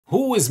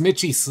Who is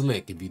Mitchy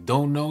Slick? If you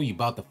don't know, you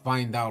about to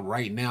find out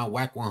right now.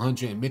 Wack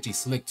 100 and Mitchy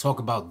Slick talk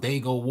about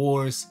Dago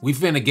Wars. We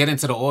finna get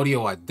into the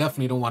audio. I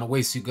definitely don't want to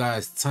waste you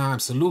guys' time.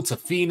 Salute to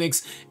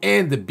Phoenix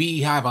and the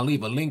BHIVE. I'll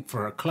leave a link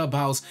for a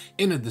clubhouse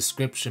in the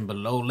description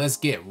below. Let's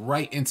get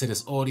right into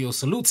this audio.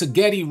 Salute to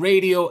GEDDY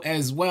Radio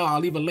as well. I'll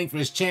leave a link for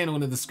his channel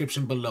in the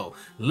description below.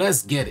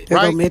 Let's get it. There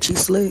go Mitchy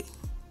Slick.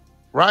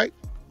 Right?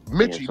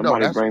 Mitchy, no,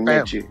 that's family.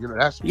 Mitchy. You know,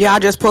 that's I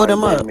just pulled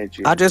him up.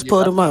 I just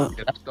pulled him up.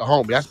 Yeah, that's the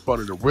homie. That's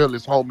one of the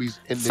realest homies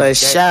in this For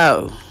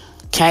sure.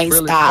 Can't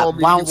stop,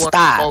 won't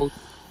stop.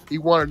 He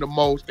one of the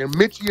most. And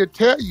Mitchy will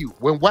tell you,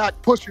 when Wack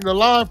pushing the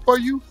line for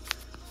you,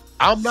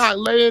 I'm not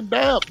laying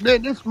down.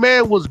 Man, this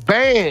man was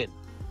banned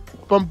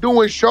from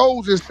doing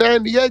shows in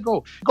San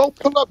Diego. Go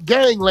pull up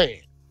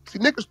Gangland. See,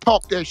 niggas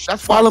talk that shit.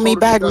 Follow me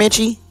back,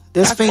 Mitchy.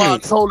 This Phoenix. That's why I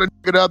told a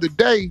nigga the other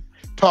day,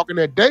 talking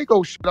that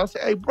Dago shit. I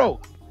said, hey, bro,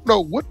 no,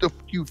 what the f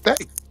you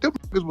think? Them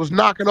niggas was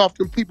knocking off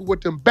them people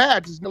with them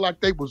badges like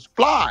they was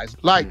flies.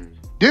 Like,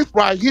 this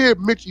right here,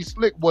 Mitchy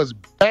Slick was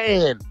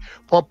banned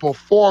from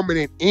performing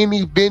in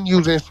any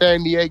venues in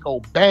San Diego.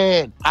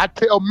 Banned. I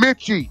tell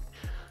Mitchy,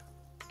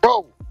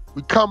 bro,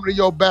 we coming to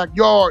your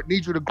backyard,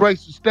 need you to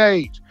grace the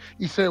stage.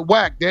 He said,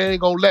 Wack, they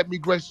ain't gonna let me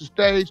grace the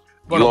stage.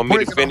 But I'm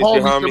bringing the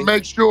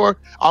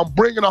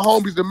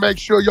homies to make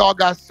sure, y'all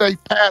got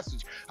safe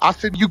passage. I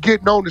said, you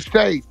getting on the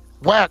stage.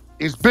 Wack,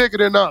 it's bigger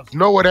than us.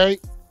 No, it ain't.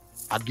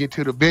 I get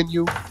to the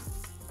venue.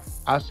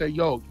 I say,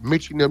 yo,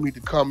 Mitchy and them need to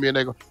come in.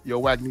 They go, yo,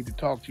 Wack need to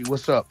talk to you.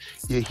 What's up?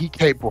 Yeah, he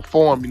can't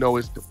perform. You know,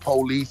 it's the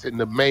police and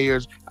the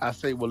mayors. I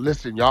say, well,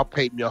 listen, y'all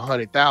paid me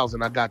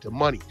 $100,000. I got the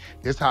money.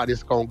 This how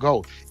this gonna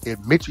go. If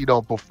Mitchy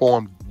don't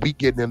perform, we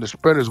getting in the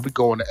sprinters. We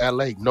going to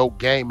L.A. No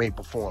game ain't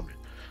performing.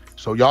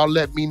 So y'all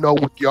let me know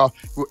what y'all,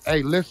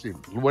 hey, listen,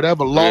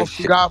 whatever loss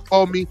you got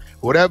for me,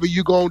 whatever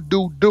you gonna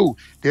do.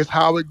 This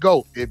how it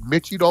go. If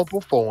Mitchy don't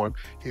perform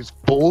his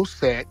full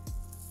set,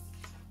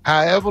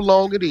 however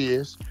long it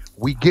is,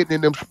 we getting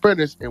in them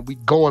sprinters and we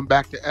going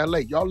back to LA.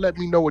 Y'all let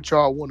me know what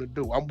y'all want to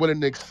do. I'm willing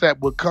to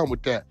accept what come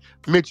with that.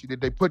 Mitchy,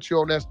 did they put you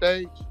on that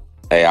stage?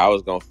 Hey, I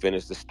was going to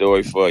finish the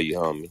story for you,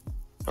 homie.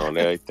 On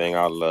everything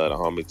I love, the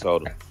homie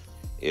told him,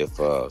 if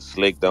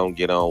Slick don't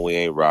get on, we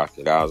ain't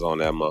rocking. I was on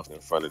that muffin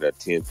in front of that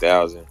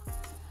 10,000,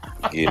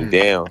 getting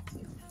down.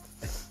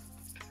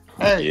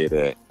 Hey, yeah,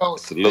 that.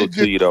 Salute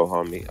to you, though,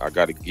 homie. I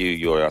got to give you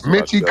yours.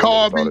 Mitchy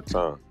called me.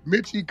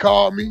 Mitchy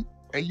called me.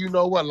 And you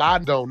know what? I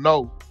don't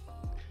know.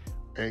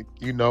 And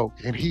you know,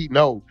 and he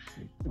know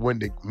when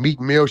the Meek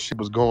Mill shit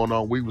was going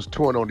on, we was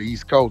touring on the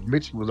East Coast.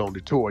 Mitchy was on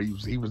the tour. He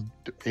was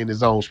in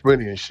his own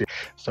sprinting and shit.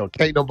 So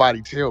can't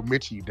nobody tell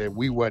Mitchy that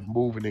we wasn't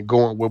moving and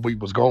going where we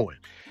was going.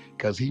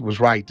 Cause he was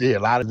right there. A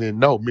lot of them didn't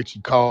know. Mitchy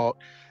called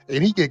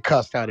and he get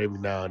cussed out every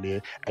now and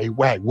then. Hey,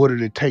 Wack, what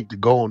did it take to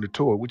go on the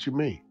tour? What you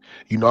mean?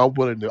 You know, I'm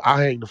willing to,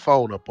 I hang the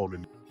phone up on the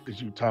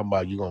because you talking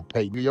about you gonna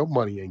pay me. Your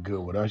money ain't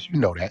good with us. You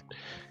know that.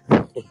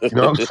 You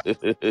know what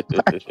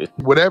I'm saying?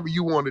 Whatever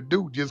you want to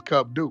do, just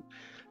come do.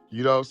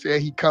 You know what I'm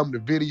saying? He come to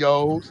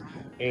videos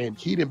and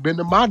he done been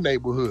to my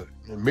neighborhood.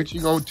 And Mitchy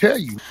gonna tell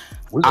you.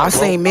 I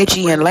seen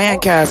Mitchy in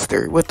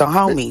Lancaster with the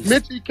homies.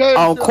 Mitchy came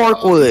on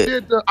Corkwood. He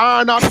did the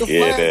Iron Out the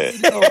Flag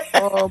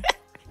video.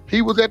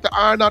 He was at the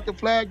Iron Out the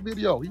Flag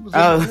video. He was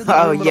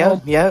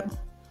yep.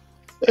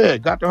 Yeah,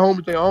 got the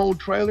homies their own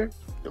trailer.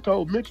 I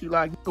told Mitchy,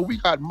 like, we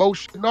got more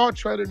shit in our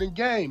trailer than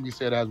game. He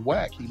said, that's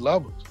Wack. He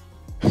love us.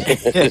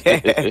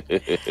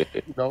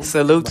 You know,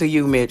 salute to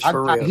you, Mitch,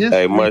 for real.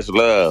 Hey, much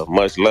love,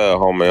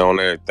 homie, on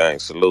everything.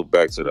 Salute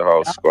back to the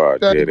whole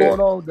squad. What's going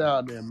on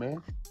down there,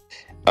 man?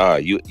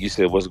 You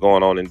said what's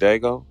going on in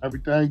Dago?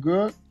 Everything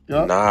good?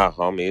 Yep. Nah,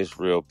 homie, it's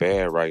real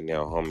bad right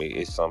now, homie.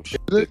 It's some shit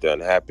that done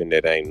happened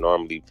that ain't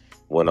normally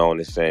went on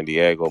in San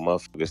Diego.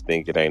 Motherfuckers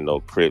think it ain't no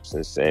Crips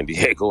in San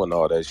Diego and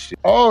all that shit.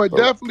 Oh, it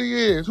definitely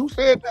is. Who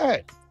said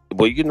that?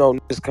 Well, you know,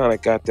 just kind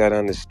of got that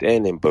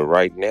understanding, but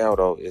right now,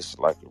 though, it's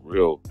like a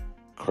real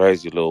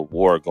crazy little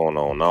war going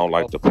on. I don't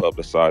like to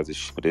publicize this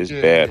shit, but it's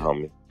bad,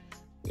 homie.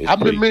 I've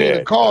been meaning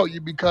to call you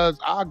because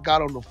I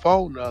got on the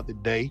phone the other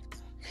day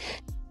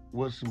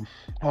with some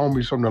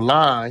homies from the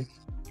line.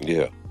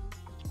 Yeah.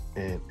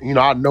 And, you know,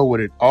 I know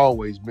it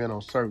always been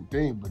on certain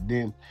things, but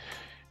then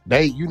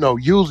they, you know,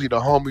 usually the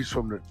homies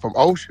from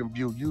Ocean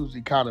View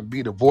usually kind of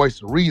be the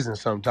voice of reason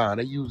sometimes.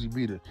 They usually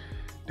be the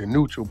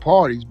neutral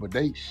parties, but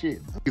they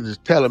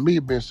just telling me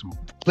been some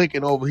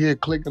clicking over here,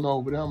 clicking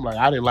over there. I'm like,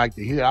 I didn't like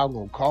to hear. I'm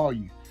gonna call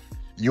you.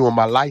 You and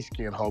my light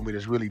skin homie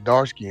that's really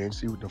dark skinned,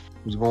 see what the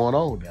was going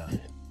on down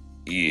here.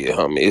 Yeah,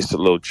 I mean, it's a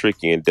little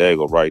tricky in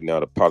Dago right now.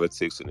 The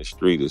politics in the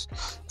street is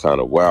kind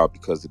of wild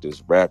because of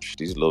this rap shit.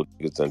 These little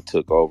niggas done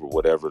took over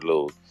whatever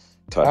little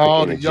type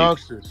of energy. The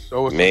youngsters.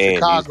 So it's some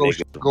Chicago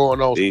shit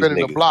going on,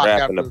 spinning the block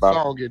after the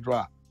song get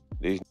dropped.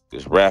 These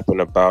niggas rapping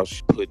about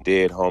put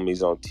dead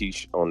homies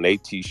on their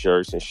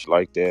t-shirts and shit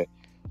like that.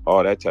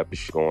 All that type of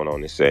shit going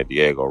on in San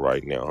Diego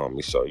right now,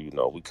 homie. So, you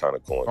know, we kind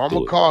of going through it. I'm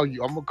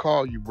gonna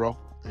call you, bro.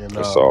 And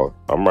that's all.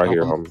 I'm right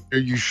here, homie. Hear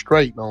you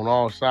straight on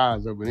all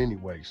sides of it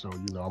anyway. So,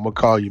 you know, I'm gonna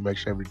call you, make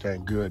sure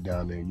everything good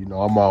down there. You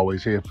know, I'm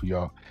always here for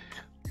y'all.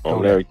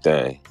 On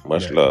everything.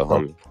 Much love,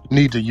 homie.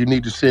 You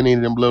need to send any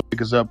of them little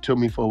niggas up to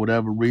me for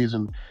whatever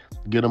reason.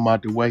 Get them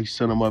out the way.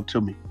 Send them up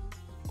to me.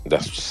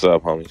 That's what's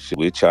up, homie. Shit,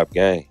 we chop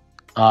gang.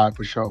 All right,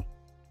 for sure.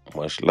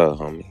 Much love,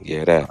 homie.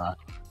 Yeah, that. Right.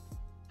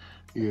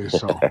 Yeah,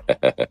 so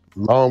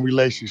long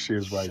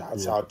relationships right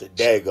Shouts out to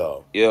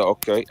Dago. Yeah,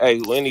 okay. Hey,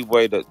 well,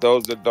 anyway,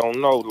 those that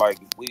don't know, like,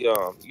 we,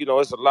 you know,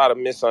 it's a lot of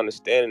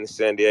misunderstanding in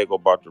San Diego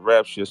about the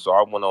rap shit, so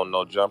I went on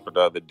No Jumper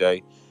the other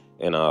day,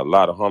 and a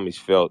lot of homies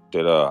felt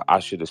that I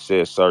should have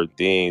said certain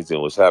things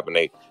and was having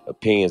their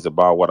opinions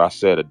about what I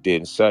said or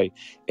didn't say.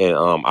 And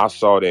I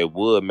saw that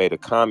Wood made a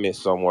comment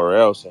somewhere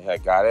else and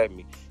had got at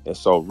me. And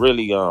so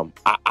really,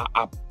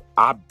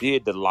 I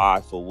did the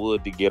live for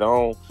Wood to get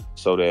on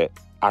so that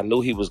I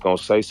knew he was going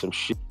to say some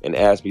shit and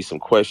ask me some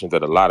questions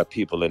that a lot of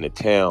people in the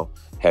town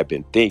have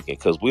been thinking,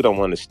 because we don't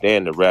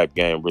understand the rap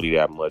game really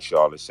that much,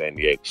 y'all, in San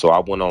Diego. So I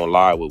went on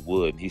live with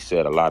Wood, and he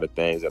said a lot of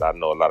things that I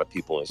know a lot of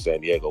people in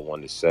San Diego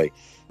wanted to say,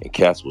 and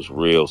Cass was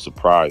real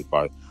surprised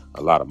by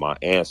a lot of my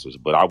answers.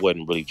 But I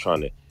wasn't really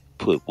trying to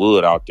put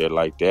Wood out there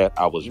like that.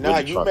 I was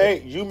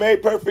you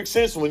made perfect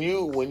sense when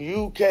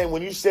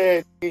you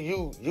said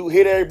you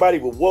hit everybody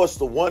with what's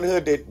the one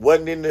hood that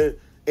wasn't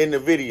in the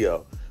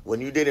video. When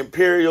you did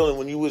Imperial and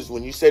when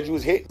you said you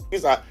was hitting,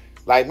 it's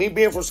like me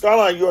being from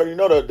Skyline, you already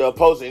know the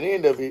opposing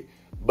end of it.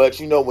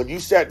 But you know, when you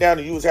sat down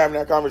and you was having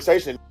that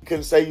conversation, you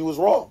couldn't say you was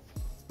wrong.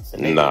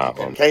 Nah,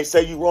 you can't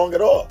say you wrong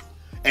at all.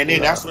 And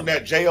then that's when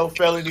that J.O.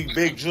 Felony,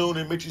 Big June,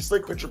 and Mitchy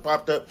Slick picture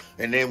popped up.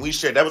 And then we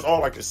shared, that was all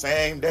like the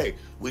same day.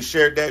 We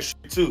shared that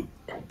shit too.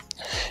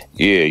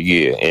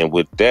 Yeah. And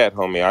with that,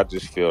 homie, I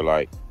just feel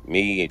like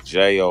me and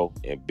J.O.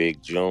 and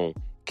Big June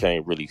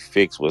can't really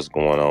fix what's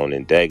going on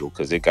in Dago,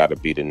 because it got to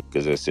be the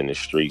niggas that's in the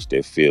streets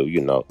that feel,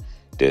 you know,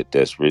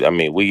 that's really, I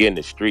mean, we in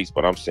the streets,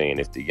 but I'm saying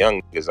if the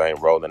young niggas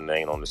ain't rolling,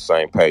 ain't on the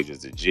same page as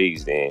the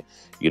G's, then,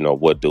 you know,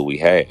 what do we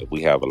have?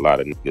 We have a lot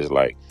of niggas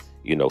like,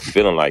 you know,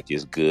 feeling like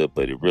it's good,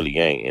 but it really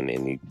ain't.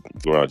 And you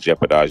gonna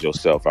jeopardize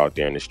yourself out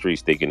there in the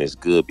streets thinking it's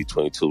good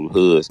between two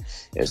hoods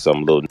and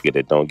some little nigga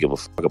that don't give a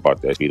fuck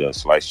about that shit done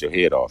slice your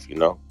head off, you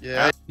know?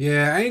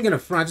 Yeah, I ain't gonna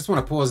front. I just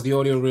want to pause the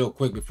audio real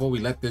quick before we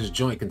let this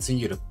joint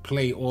continue to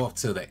play off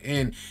to the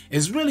end.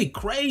 It's really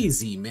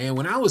crazy, man.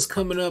 When I was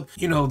coming up,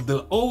 you know,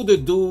 the older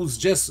dudes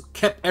just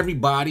kept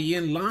everybody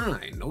in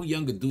line. No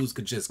younger dudes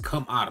could just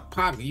come out of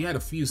pocket. You had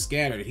a few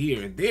scattered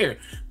here and there,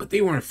 but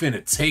they weren't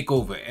finna take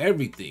over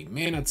everything.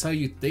 Man, I tell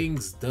you,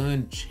 things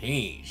done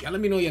changed. Y'all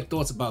let me know your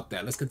thoughts about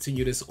that. Let's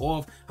continue this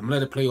off. I'm gonna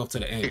let it play off to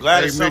the end. I'm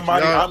glad it's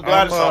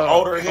an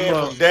older head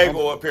from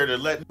Dago up here to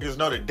let niggas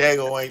know that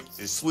Dago ain't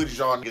as sweet as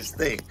y'all niggas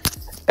think.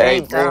 Hey,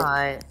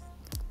 God.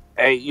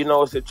 Hey, you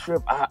know, it's a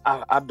trip.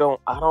 I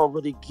don't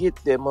really get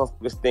that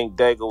motherfuckers think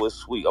Dago is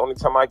sweet. Only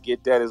time I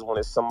get that is when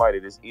it's somebody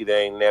that's either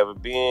ain't never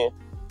been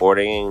or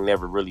they ain't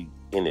never really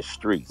in the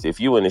streets. If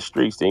you in the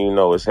streets, then you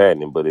know what's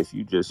happening. But if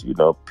you just, you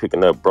know,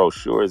 picking up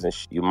brochures and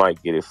shit, you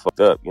might get it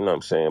fucked up. You know what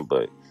I'm saying?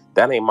 But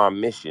that ain't my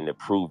mission to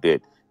prove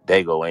that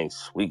Dago ain't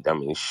sweet. I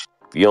mean, if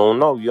you don't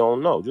know, you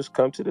don't know. Just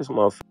come to this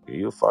motherfucker.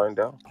 You'll find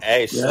out.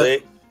 Hey,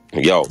 Slick.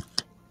 Yo.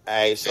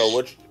 Hey, so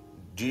what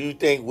do you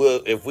think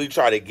if we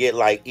try to get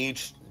like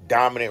each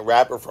dominant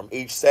rapper from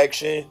each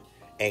section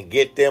and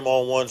get them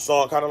on one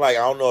song? Kind of like, I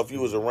don't know if you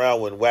was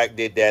around when Wack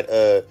did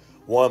that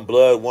one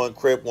Blood, one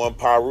Crip, one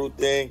Pyru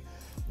thing.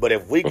 But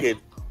if we could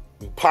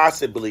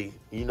possibly,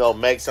 you know,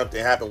 make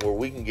something happen where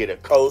we can get a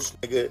Coast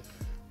nigga,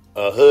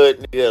 a Hood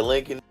nigga, a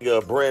Lincoln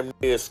nigga, a Brim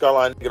nigga, a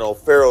Skyline nigga, a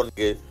Pharaoh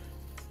nigga,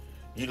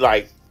 you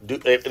like,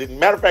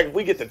 matter of fact, if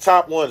we get the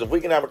top ones, if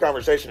we can have a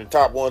conversation, the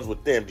top ones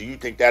with them, do you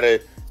think that'll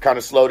kind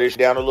of slow this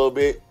down a little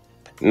bit?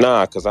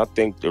 Nah, because I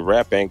think the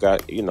rap ain't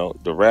got, you know,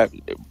 the rap,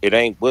 it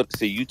ain't what,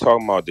 see, you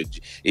talking about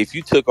if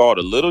you took all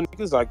the little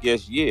niggas, I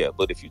guess, yeah.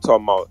 But if you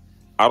talking about,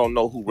 I don't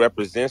know who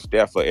represents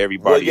that for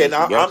everybody. Well,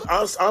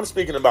 yeah, I'm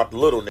speaking about the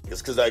little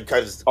niggas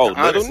because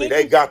honestly,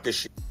 they got this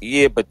shit.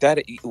 Yeah, but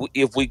that,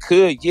 if we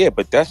could, yeah,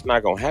 but that's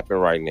not gonna happen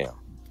right now.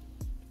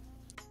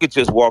 It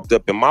just walked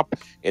up in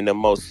the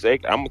most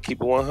sacred. I'm gonna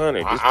keep it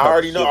 100. I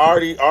already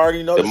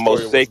know the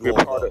most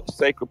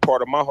sacred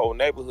part of my whole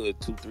neighborhood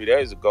 2-3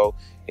 days ago,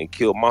 and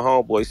killed my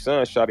homeboy's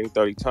son. Shot him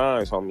 30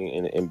 times,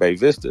 homie, in Bay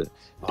Vista.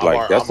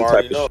 Like that's the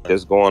type of shit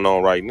that's going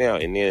on right now.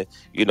 And then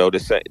you know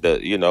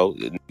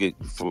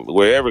from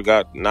wherever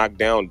got knocked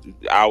down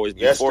hours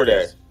before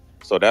that.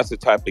 So that's the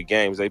type of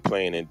games they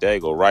playing in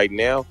Dago right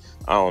now.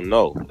 I don't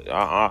know.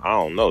 I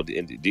don't know.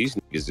 These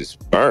niggas is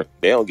burnt.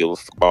 They don't give a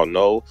fuck about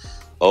no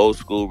old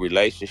school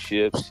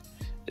relationships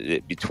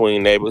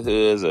between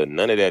neighborhoods or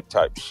none of that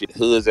type of shit.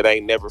 Hoods that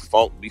ain't never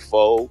funked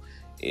before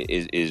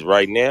is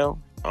right now.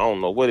 I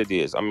don't know what it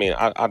is. I mean,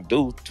 I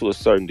do to a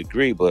certain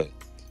degree, but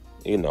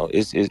you know,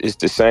 it's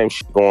the same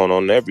shit going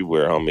on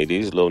everywhere, homie.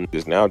 These little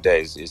niggas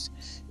nowadays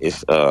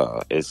it's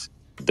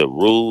the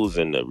rules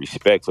and the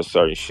respect for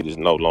certain shit is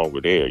no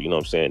longer there. You know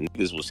what I'm saying?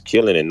 Niggas was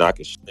killing and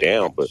knocking shit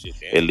down, but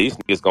at least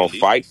niggas gonna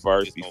fight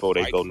first before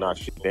they go knock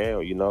shit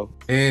down, you know?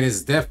 And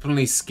it's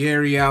definitely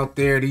scary out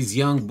there. These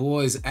young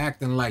boys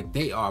acting like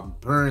they are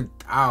burnt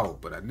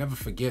out. But I never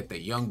forget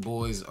that young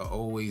boys are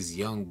always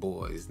young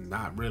boys,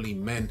 not really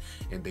men,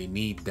 and they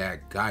need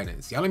that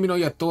guidance. Y'all let me know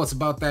your thoughts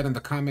about that in the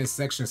comment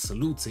section.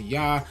 Salute to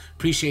y'all.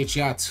 Appreciate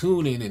y'all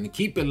tuning and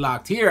keep it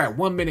locked here at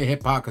 1 Minute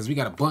Hip Hop, because we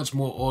got a bunch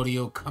more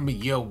audio coming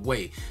your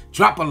way.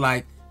 Drop a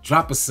like,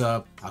 drop a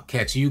sub. I'll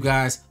catch you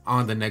guys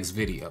on the next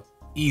video.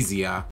 Easy, y'all.